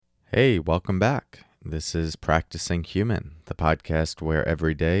Hey, welcome back. This is Practicing Human, the podcast where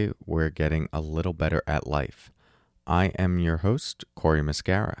every day we're getting a little better at life. I am your host, Corey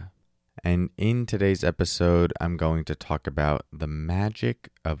Mascara. And in today's episode, I'm going to talk about the magic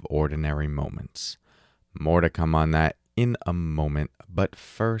of ordinary moments. More to come on that in a moment, but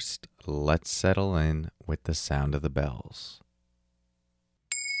first, let's settle in with the sound of the bells.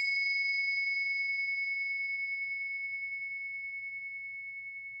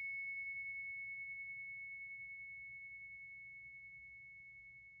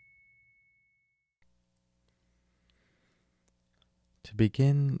 To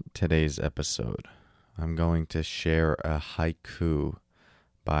begin today's episode, I'm going to share a haiku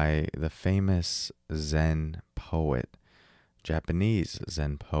by the famous Zen poet, Japanese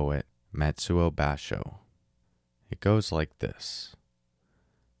Zen poet, Matsuo Basho. It goes like this.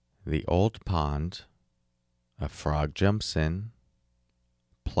 The old pond, a frog jumps in,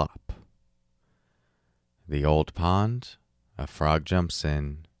 plop. The old pond, a frog jumps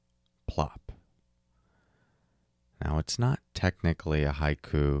in, plop. Now, it's not technically a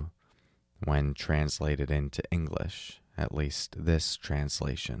haiku when translated into English, at least this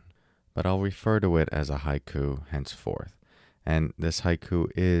translation, but I'll refer to it as a haiku henceforth. And this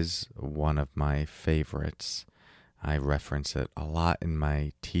haiku is one of my favorites. I reference it a lot in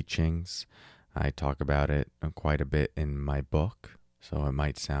my teachings. I talk about it quite a bit in my book, so it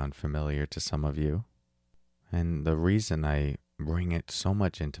might sound familiar to some of you. And the reason I bring it so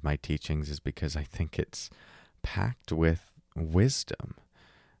much into my teachings is because I think it's packed with wisdom,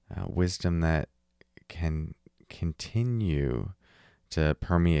 wisdom that can continue to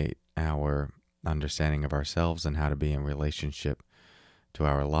permeate our understanding of ourselves and how to be in relationship to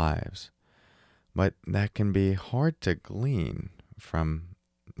our lives. But that can be hard to glean from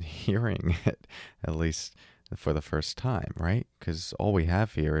hearing it, at least for the first time, right? Because all we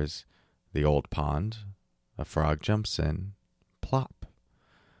have here is the old pond, a frog jumps in, plop.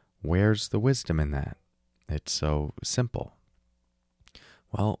 Where's the wisdom in that? It's so simple.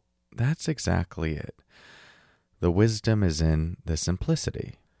 Well, that's exactly it. The wisdom is in the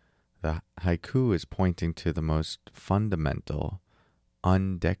simplicity. The haiku is pointing to the most fundamental,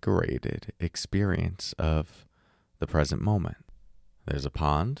 undecorated experience of the present moment. There's a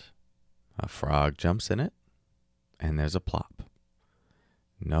pond, a frog jumps in it, and there's a plop.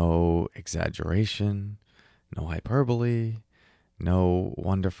 No exaggeration, no hyperbole, no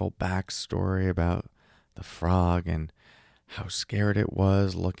wonderful backstory about the frog and how scared it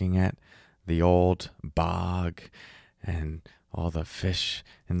was looking at the old bog and all the fish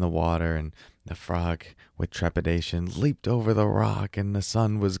in the water, and the frog with trepidation leaped over the rock and the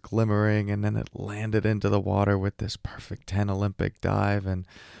sun was glimmering, and then it landed into the water with this perfect 10 Olympic dive, and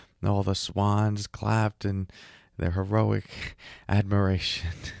all the swans clapped in their heroic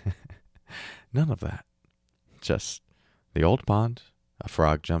admiration. None of that. Just the old pond, a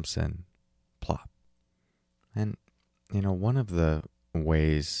frog jumps in, plop. And, one of the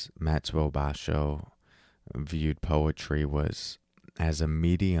ways Matsuo Basho viewed poetry was as a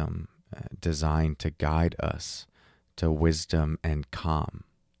medium designed to guide us to wisdom and calm.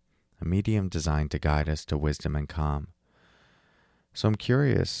 A medium designed to guide us to wisdom and calm. So I'm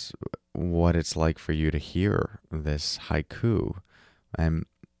curious what it's like for you to hear this haiku and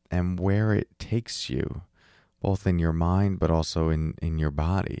where it takes you, both in your mind but also in your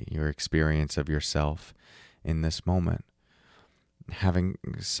body, your experience of yourself in this moment. Having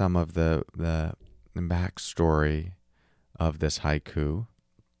some of the backstory of this haiku,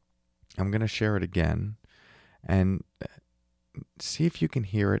 I'm going to share it again and see if you can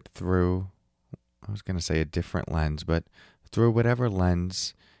hear it through, I was going to say a different lens, but through whatever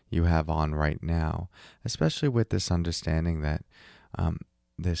lens you have on right now, especially with this understanding that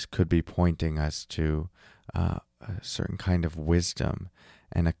this could be pointing us to a certain kind of wisdom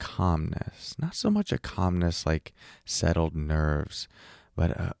and a calmness. Not so much a calmness like settled nerves,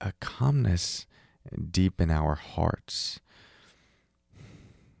 but a calmness deep in our hearts.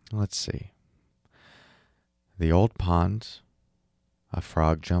 Let's see. The old pond, a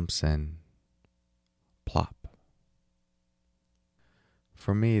frog jumps in, plop.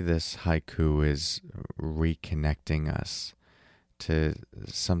 For me, this haiku is reconnecting us to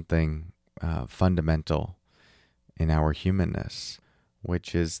something fundamental in our humanness,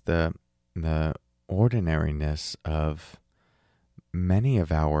 which is the ordinariness of many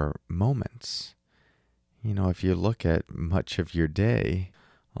of our moments. If you look at much of your day,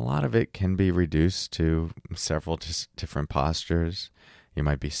 a lot of it can be reduced to several different postures. You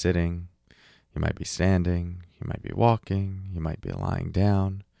might be sitting, you might be standing, you might be walking, you might be lying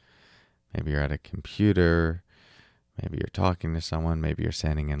down. Maybe you're at a computer, Maybe you're talking to someone, maybe you're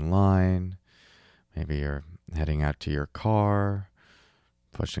standing in line, maybe you're heading out to your car,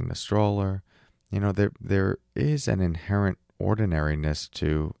 pushing the stroller. There is an inherent ordinariness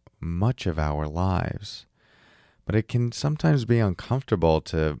to much of our lives, but it can sometimes be uncomfortable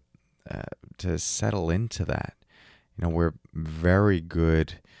to settle into that. We're very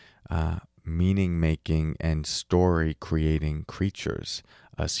good meaning making and story creating creatures,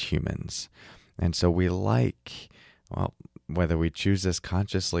 us humans, and so we like, well, whether we choose this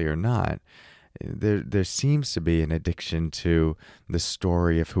consciously or not, there seems to be an addiction to the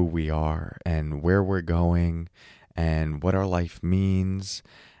story of who we are and where we're going and what our life means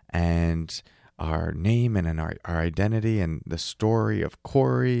and our name and our identity and the story of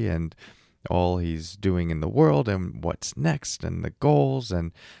Corey and all he's doing in the world and what's next and the goals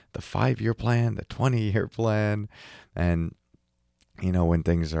and the 5-year plan, the 20-year plan. And, when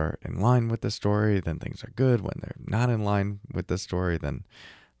things are in line with the story, then things are good. When they're not in line with the story, then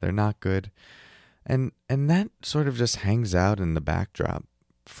they're not good. And that sort of just hangs out in the backdrop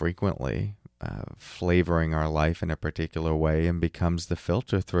frequently, flavoring our life in a particular way, and becomes the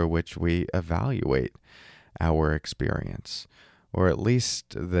filter through which we evaluate our experience, or at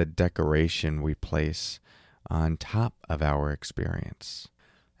least the decoration we place on top of our experience.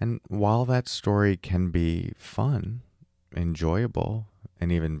 And while that story can be fun, enjoyable,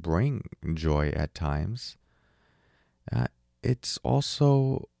 and even bring joy at times, it's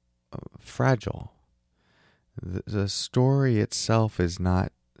also fragile. The story itself is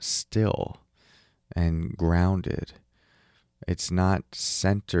not still and grounded. It's not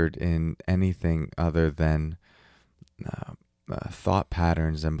centered in anything other than thought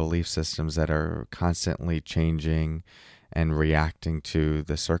patterns and belief systems that are constantly changing and reacting to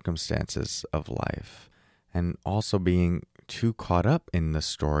the circumstances of life, and also being too caught up in the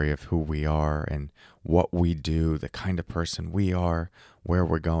story of who we are and what we do, the kind of person we are, where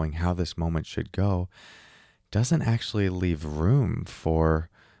we're going, how this moment should go, doesn't actually leave room for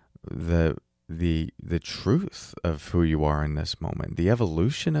the truth of who you are in this moment, the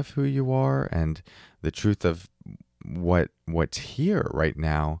evolution of who you are, and the truth of what's here right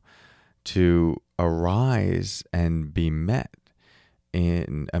now to arise and be met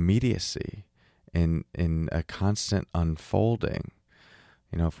in immediacy, in a constant unfolding.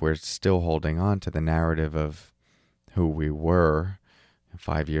 If we're still holding on to the narrative of who we were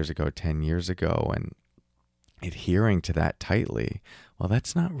 5 years ago, 10 years ago, and adhering to that tightly, well,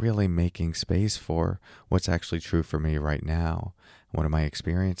 that's not really making space for what's actually true for me right now. What am I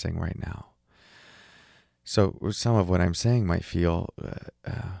experiencing right now? So some of what I'm saying might feel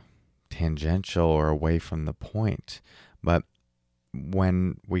tangential or away from the point, but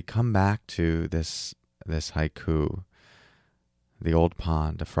when we come back to this haiku, the old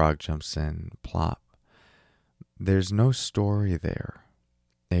pond, a frog jumps in, plop, there's no story there.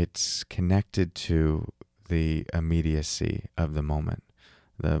 It's connected to the immediacy of the moment,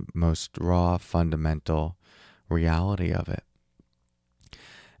 the most raw, fundamental reality of it.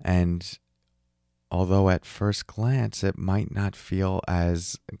 And although at first glance it might not feel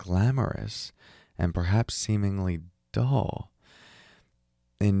as glamorous and perhaps seemingly dull,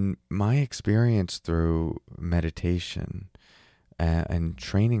 in my experience through meditation and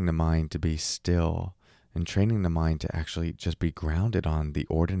training the mind to be still and training the mind to actually just be grounded on the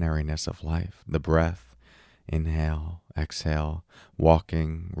ordinariness of life, the breath, inhale, exhale,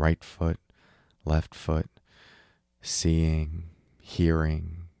 walking, right foot, left foot, seeing,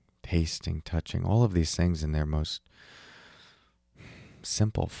 hearing, tasting, touching, all of these things in their most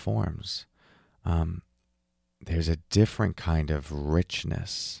simple forms. There's a different kind of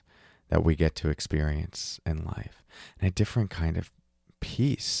richness that we get to experience in life, and a different kind of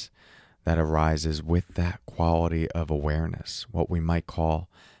peace that arises with that quality of awareness, what we might call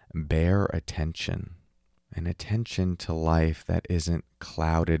bare attention, an attention to life that isn't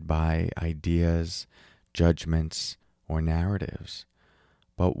clouded by ideas, judgments, or narratives,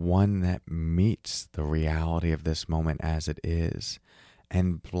 but one that meets the reality of this moment as it is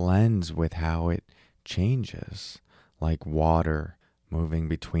and blends with how it changes, like water moving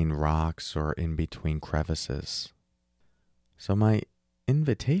between rocks or in between crevices. So my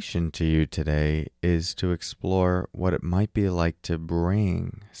invitation to you today is to explore what it might be like to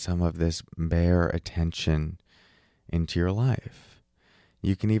bring some of this bare attention into your life.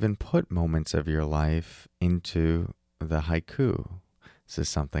 You can even put moments of your life into the haiku. This is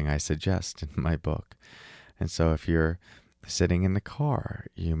something I suggest in my book. And so if you're sitting in the car,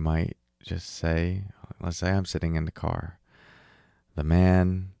 you might just say, let's say I'm sitting in the car. The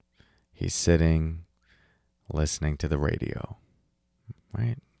man, he's sitting, listening to the radio,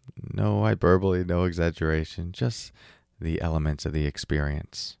 right? No hyperbole, no exaggeration, just the elements of the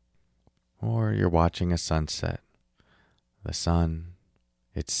experience. Or you're watching a sunset. The sun,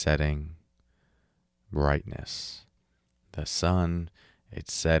 it's setting, brightness. The sun,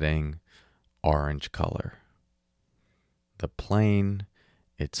 it's setting, orange color. The plane,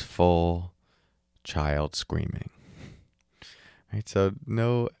 it's full, child screaming. Right, so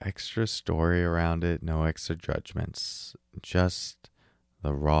no extra story around it, no extra judgments, just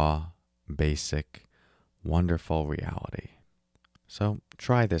the raw, basic, wonderful reality. So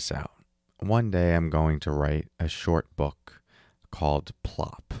try this out. One day I'm going to write a short book called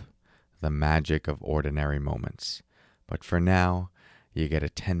Plop, The Magic of Ordinary Moments. But for now, you get a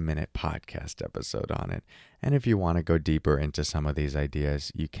 10-minute podcast episode on it. And if you want to go deeper into some of these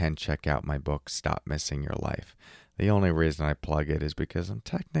ideas, you can check out my book, Stop Missing Your Life. The only reason I plug it is because I'm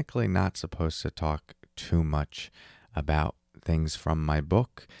technically not supposed to talk too much about things from my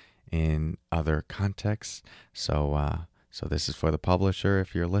book in other contexts. So this is for the publisher.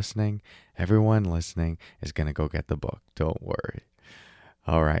 If you're listening, everyone listening is going to go get the book. Don't worry.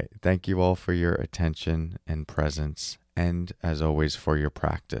 All right. Thank you all for your attention and presence, and as always, for your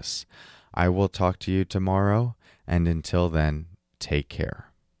practice. I will talk to you tomorrow, and until then, take care.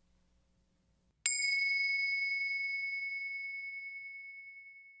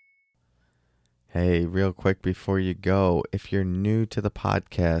 Hey, real quick before you go, if you're new to the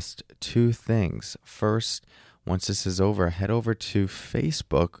podcast, 2 things. First, once this is over, head over to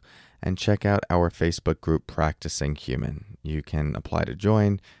Facebook and check out our Facebook group, Practicing Human. You can apply to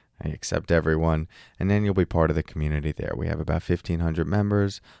join. I accept everyone, and then you'll be part of the community there. We have about 1,500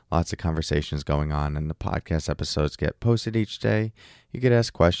 members, lots of conversations going on, and the podcast episodes get posted each day. You get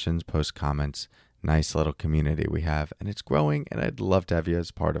ask questions, post comments. Nice little community we have, and it's growing, and I'd love to have you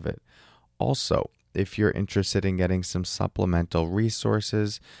as part of it. Also, if you're interested in getting some supplemental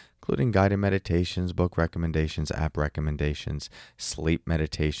resources, including guided meditations, book recommendations, app recommendations, sleep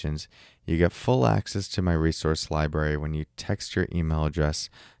meditations, you get full access to my resource library when you text your email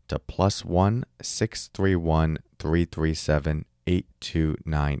address to +1 631 337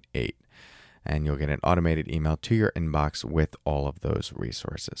 8298. And you'll get an automated email to your inbox with all of those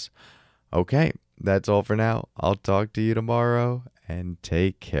resources. Okay, that's all for now. I'll talk to you tomorrow, and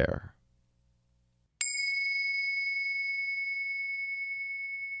take care.